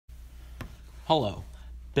Hello,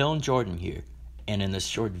 Bill and Jordan here, and in this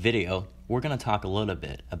short video, we're going to talk a little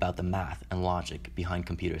bit about the math and logic behind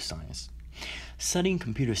computer science. Studying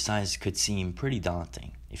computer science could seem pretty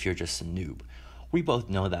daunting if you're just a noob. We both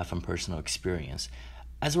know that from personal experience,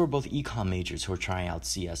 as we're both econ majors who are trying out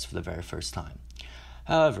CS for the very first time.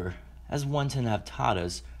 However, as one can have taught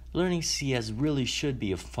us, learning CS really should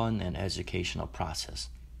be a fun and educational process.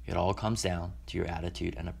 It all comes down to your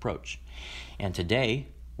attitude and approach. And today,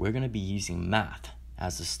 we're going to be using math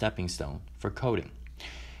as a stepping stone for coding.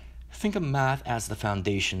 Think of math as the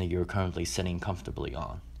foundation that you're currently sitting comfortably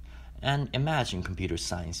on. And imagine computer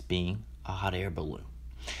science being a hot air balloon.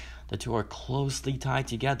 The two are closely tied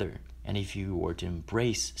together, and if you were to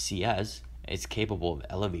embrace CS, it's capable of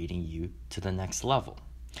elevating you to the next level.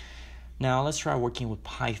 Now let's try working with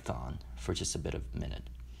Python for just a bit of a minute.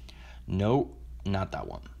 No, not that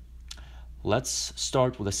one. Let's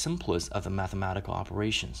start with the simplest of the mathematical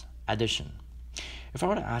operations, addition. If I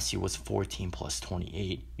were to ask you what's 14 plus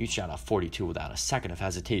 28, you'd shout out 42 without a second of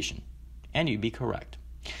hesitation, and you'd be correct.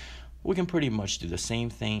 We can pretty much do the same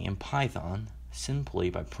thing in Python simply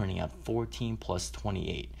by printing out 14 plus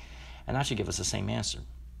 28, and that should give us the same answer.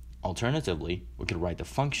 Alternatively, we could write the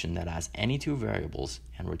function that has any two variables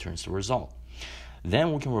and returns the result.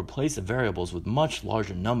 Then we can replace the variables with much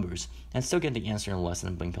larger numbers and still get the answer in less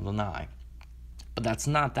than a blink of an eye. But that's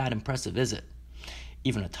not that impressive, is it?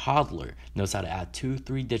 Even a toddler knows how to add 2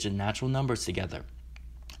 3-digit natural numbers together.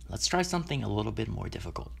 Let's try something a little bit more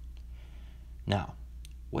difficult. Now,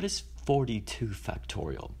 what is 42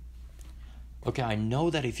 factorial? Okay, I know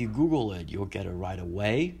that if you Google it, you'll get it right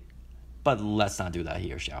away, but let's not do that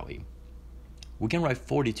here, shall we? We can write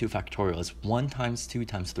 42 factorial as 1 times 2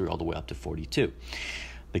 times 3 all the way up to 42.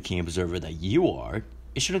 The keen observer that you are,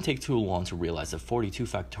 it shouldn't take too long to realize that 42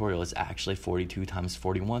 factorial is actually 42 times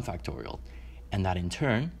 41 factorial, and that in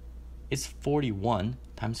turn is 41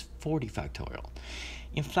 times 40 factorial.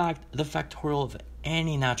 In fact, the factorial of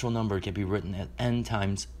any natural number can be written as n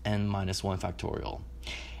times n minus 1 factorial,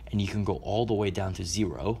 and you can go all the way down to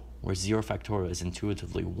 0, where 0 factorial is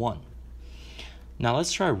intuitively 1. Now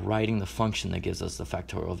let's try writing the function that gives us the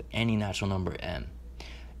factorial of any natural number n.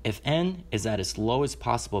 If n is at its lowest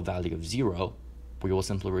possible value of 0, we will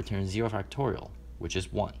simply return 0 factorial, which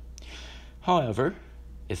is 1. However,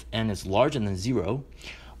 if n is larger than 0,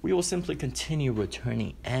 we will simply continue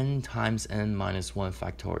returning n times n minus 1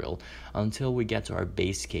 factorial until we get to our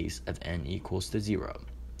base case of n equals to 0.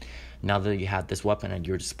 Now that you have this weapon at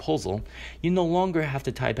your disposal, you no longer have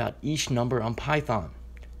to type out each number on Python.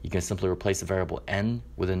 You can simply replace the variable n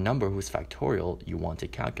with a number whose factorial you want to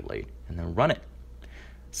calculate, and then run it.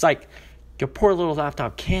 Psych! Your poor little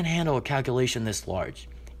laptop can't handle a calculation this large.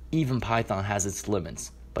 Even Python has its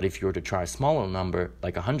limits, but if you were to try a smaller number,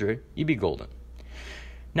 like 100, you'd be golden.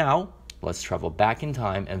 Now, let's travel back in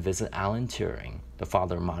time and visit Alan Turing, the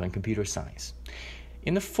father of modern computer science.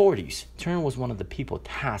 In the 40s, Turing was one of the people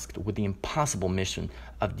tasked with the impossible mission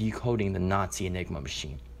of decoding the Nazi Enigma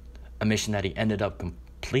machine, a mission that he ended up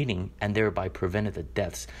completing and thereby prevented the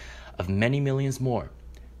deaths of many millions more.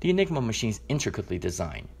 The Enigma machine is intricately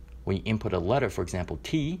designed. When you input a letter, for example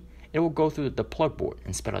T, it will go through the plug board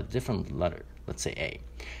and spit out a different letter, let's say A.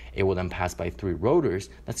 It will then pass by 3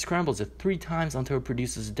 rotors that scrambles it 3 times until it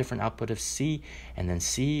produces a different output of C, and then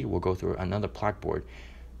C will go through another plug board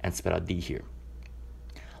and spit out D here.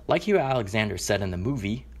 Like Hugh Alexander said in the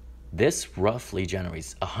movie, this roughly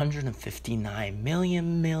generates 159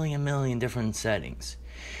 million different settings.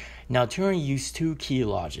 Now, Turing used 2 key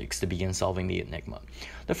logics to begin solving the enigma.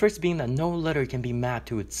 The first being that no letter can be mapped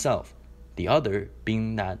to itself. The other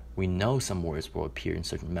being that we know some words will appear in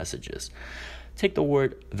certain messages. Take the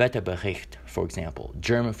word Wetterbericht, for example,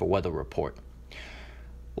 German for weather report.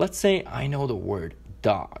 Let's say I know the word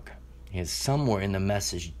dog is somewhere in the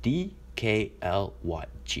message D, K, L, Y,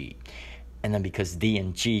 G. And then because D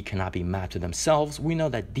and G cannot be mapped to themselves, we know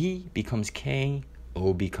that D becomes K,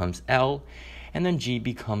 O becomes L, and then G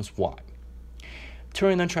becomes Y.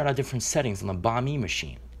 Turing then tried out different settings on the BAMI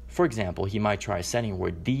machine. For example, he might try a setting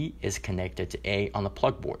where D is connected to A on the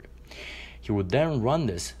plug board. He would then run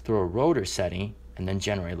this through a rotor setting and then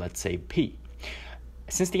generate, let's say, P.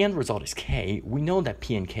 Since the end result is K, we know that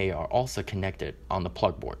P and K are also connected on the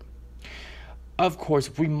plug board. Of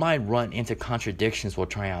course, we might run into contradictions while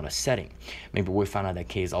trying out a setting. Maybe we found out that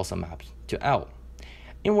K is also mapped to L.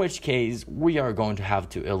 In which case, we are going to have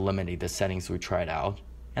to eliminate the settings we tried out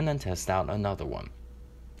and then test out another one.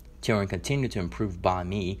 Turing continued to improve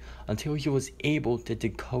BAMI until he was able to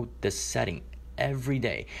decode this setting every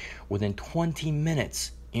day within 20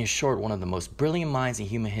 minutes In short, one of the most brilliant minds in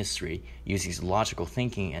human history uses logical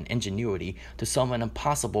thinking and ingenuity to solve an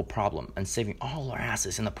impossible problem and saving all our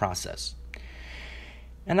asses in the process.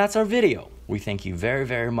 And that's our video. We thank you very,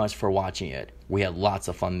 very much for watching it. We had lots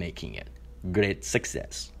of fun making it. Great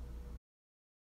success.